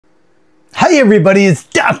Hi everybody, it's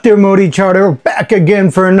Dr. Motti Charter back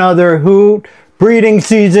again for another hoot breeding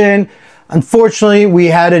season. Unfortunately, we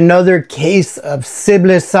had another case of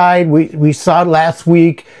Siblicide. We saw it last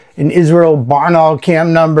week in Israel barn owl camp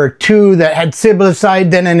number 2 that had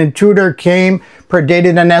Siblicide. Then an intruder came,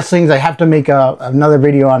 predated the nestlings. I have to make another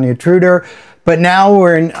video on the intruder. But now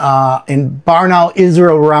we're in barn owl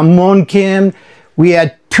Israel Ramon camp. We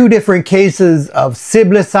had 2 different cases of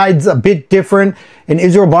Siblicides, a bit different. In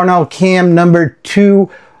Israel barn owl camp number 2,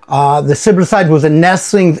 the Siblicide was a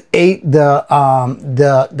nestlings, ate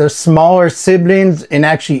the smaller siblings and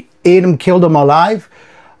actually ate them, killed them alive,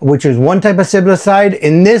 which is one type of Siblicide.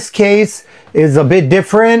 In this case is a bit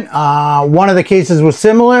different. One of the cases was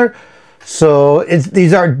similar. So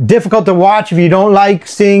these are difficult to watch. If you don't like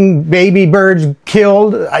seeing baby birds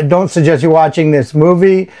killed, I don't suggest you watching this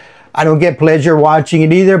movie. I don't get pleasure watching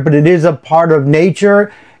it either, but it is a part of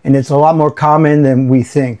nature and it's a lot more common than we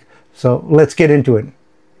think. So let's get into it.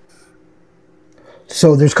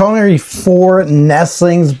 So there's currently 4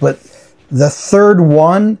 nestlings, but the third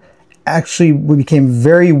one actually became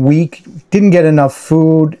very weak, didn't get enough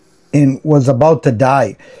food, and was about to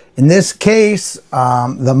die. In this case,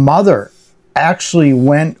 the mother actually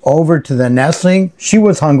went over to the nestling. She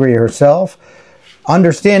was hungry herself.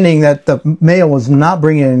 Understanding that the male was not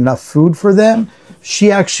bringing enough food for them,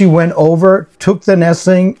 she actually went over, took the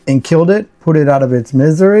nestling and killed it, put it out of its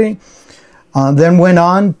misery, then went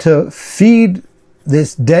on to feed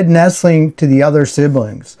this dead nestling to the other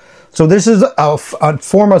siblings. So this is a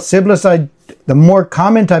form of Siblicide. The more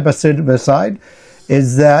common type of Siblicide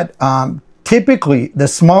is that typically the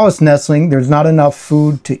smallest nestling, there's not enough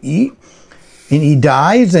food to eat, and he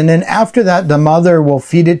dies, and then after that the mother will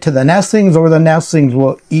feed it to the nestlings, or the nestlings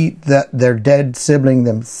will eat their dead sibling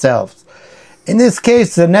themselves. In this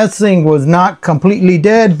case, the nestling was not completely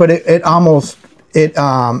dead, but it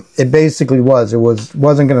basically was. It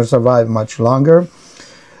wasn't going to survive much longer.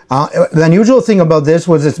 The unusual thing about this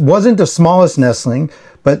was it wasn't the smallest nestling,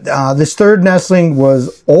 but this third nestling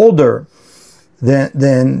was older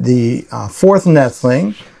than the fourth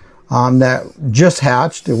nestling that just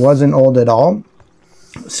hatched. It wasn't old at all.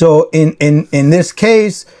 So in this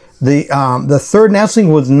case, the third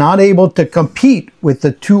nestling was not able to compete with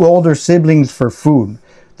the 2 older siblings for food.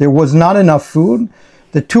 There was not enough food.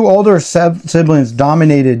 The 2 older siblings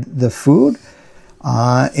dominated the food.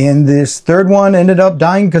 And this third one ended up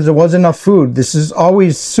dying because there wasn't enough food. This is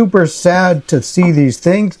always super sad to see these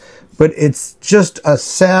things, but it's just a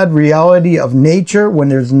sad reality of nature. When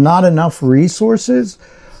there's not enough resources,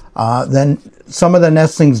 then some of the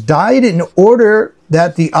nestlings died in order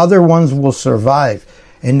that the other ones will survive.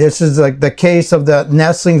 And this is like the case of the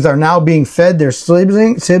nestlings are now being fed their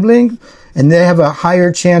siblings, and they have a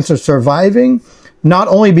higher chance of surviving, not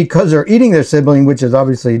only because they're eating their sibling, which is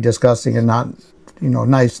obviously disgusting and not,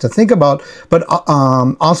 nice to think about, but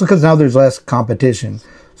also because now there's less competition.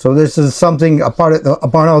 So this is something, a part of the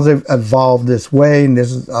barn owls have evolved this way, and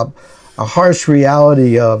this is a harsh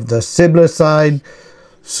reality of the Siblicide.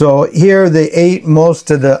 So here they ate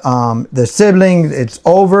most of the siblings. It's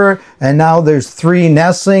over, and now there's 3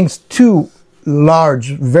 nestlings, 2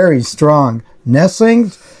 large, very strong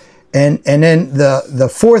nestlings, and then the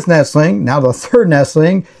fourth nestling, now the third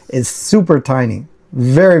nestling, is super tiny,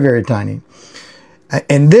 very, very tiny.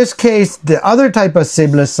 In this case, the other type of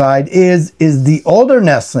Siblicide is the older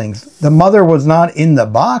nestlings. The mother was not in the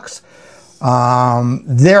box.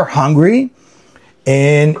 They're hungry.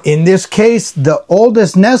 And in this case, the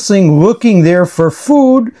oldest nestling, looking there for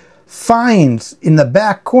food, finds in the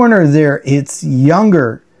back corner there its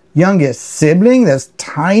youngest sibling that's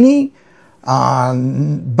tiny,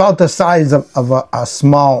 about the size of a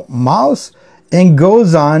small mouse, and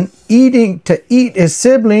goes on to eat his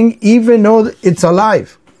sibling even though it's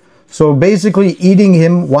alive. So basically eating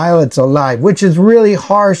him while it's alive, which is really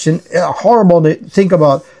harsh and horrible to think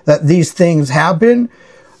about that these things happen.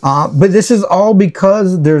 But this is all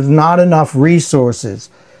because there's not enough resources.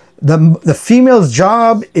 The female's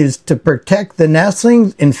job is to protect the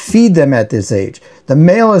nestlings and feed them at this age. The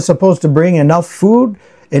male is supposed to bring enough food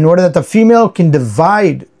in order that the female can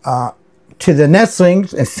divide to the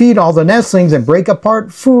nestlings and feed all the nestlings and break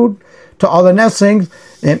apart food to all the nestlings.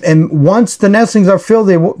 And once the nestlings are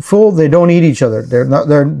full, they don't eat each other.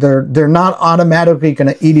 They're not automatically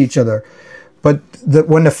going to eat each other. But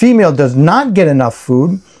when the female does not get enough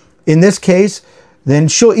food, in this case, then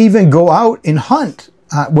she'll even go out and hunt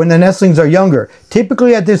when the nestlings are younger.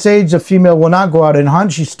 Typically at this age, the female will not go out and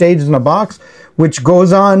hunt. She stays in a box, which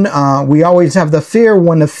goes on. We always have the fear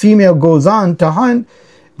when the female goes on to hunt,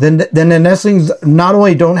 then the nestlings not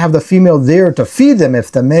only don't have the female there to feed them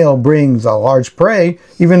if the male brings a large prey,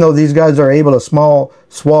 even though these guys are able to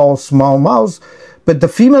swallow small mouths, but the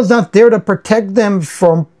female's not there to protect them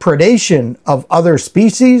from predation of other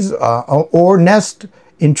species or nest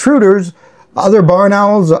intruders, other barn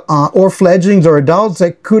owls or fledglings or adults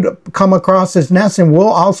that could come across this nest and will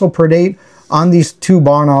also predate on these two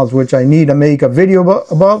barn owls, which I need to make a video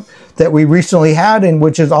about that we recently had and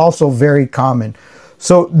which is also very common.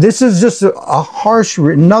 So this is just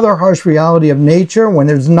another harsh reality of nature. When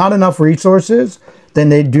there's not enough resources, then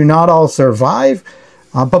they do not all survive.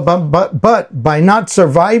 But by not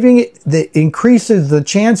surviving, it increases the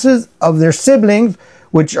chances of their siblings,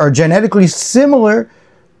 which are genetically similar,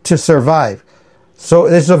 to survive. So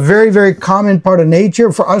this is a very, very common part of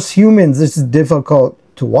nature. For us humans, this is difficult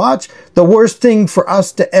to watch. The worst thing for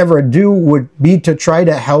us to ever do would be to try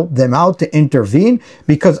to help them out, to intervene,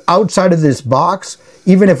 because outside of this box,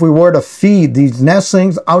 even if we were to feed these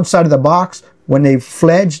nestlings outside of the box, when they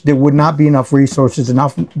fledge, there would not be enough resources,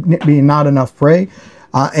 not enough prey,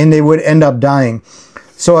 and they would end up dying.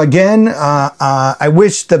 So again, I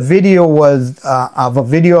wish the video was of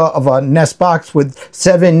a nest box with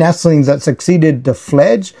 7 nestlings that succeeded to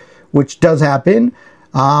fledge, which does happen.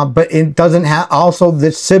 But it doesn't have, also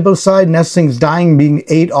this Siblicide, nestlings dying, being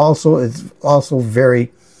ate also, is also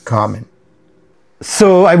very common.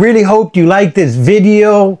 So I really hope you like this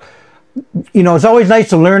video. You know, it's always nice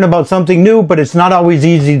to learn about something new, but it's not always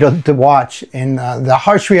easy to watch. And the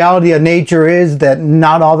harsh reality of nature is that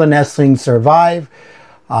not all the nestlings survive.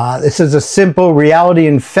 This is a simple reality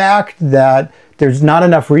and fact that there's not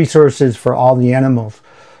enough resources for all the animals.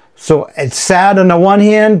 So it's sad on the one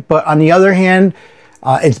hand, but on the other hand,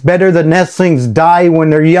 it's better the nestlings die when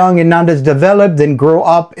they're young and not as developed than grow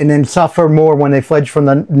up and then suffer more when they fledge from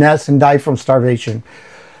the nest and die from starvation.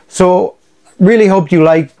 So really hope you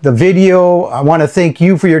liked the video. I want to thank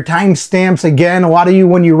you for your timestamps. Again, a lot of you,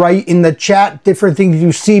 when you write in the chat different things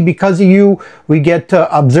you see, because of you, we get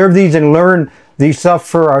to observe these and learn these stuff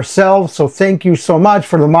for ourselves. So thank you so much.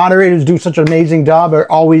 For the moderators, do such an amazing job.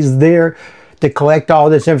 They're always there to collect all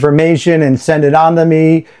this information and send it on to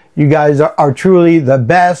me. You guys are truly the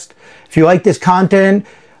best. If you like this content,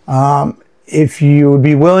 if you would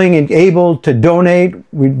be willing and able to donate,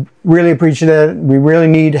 we'd really appreciate it. We really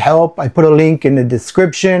need help. I put a link in the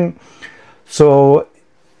description. So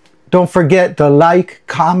don't forget to like,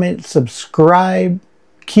 comment, subscribe.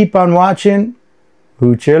 Keep on watching.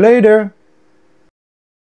 Hooch you later.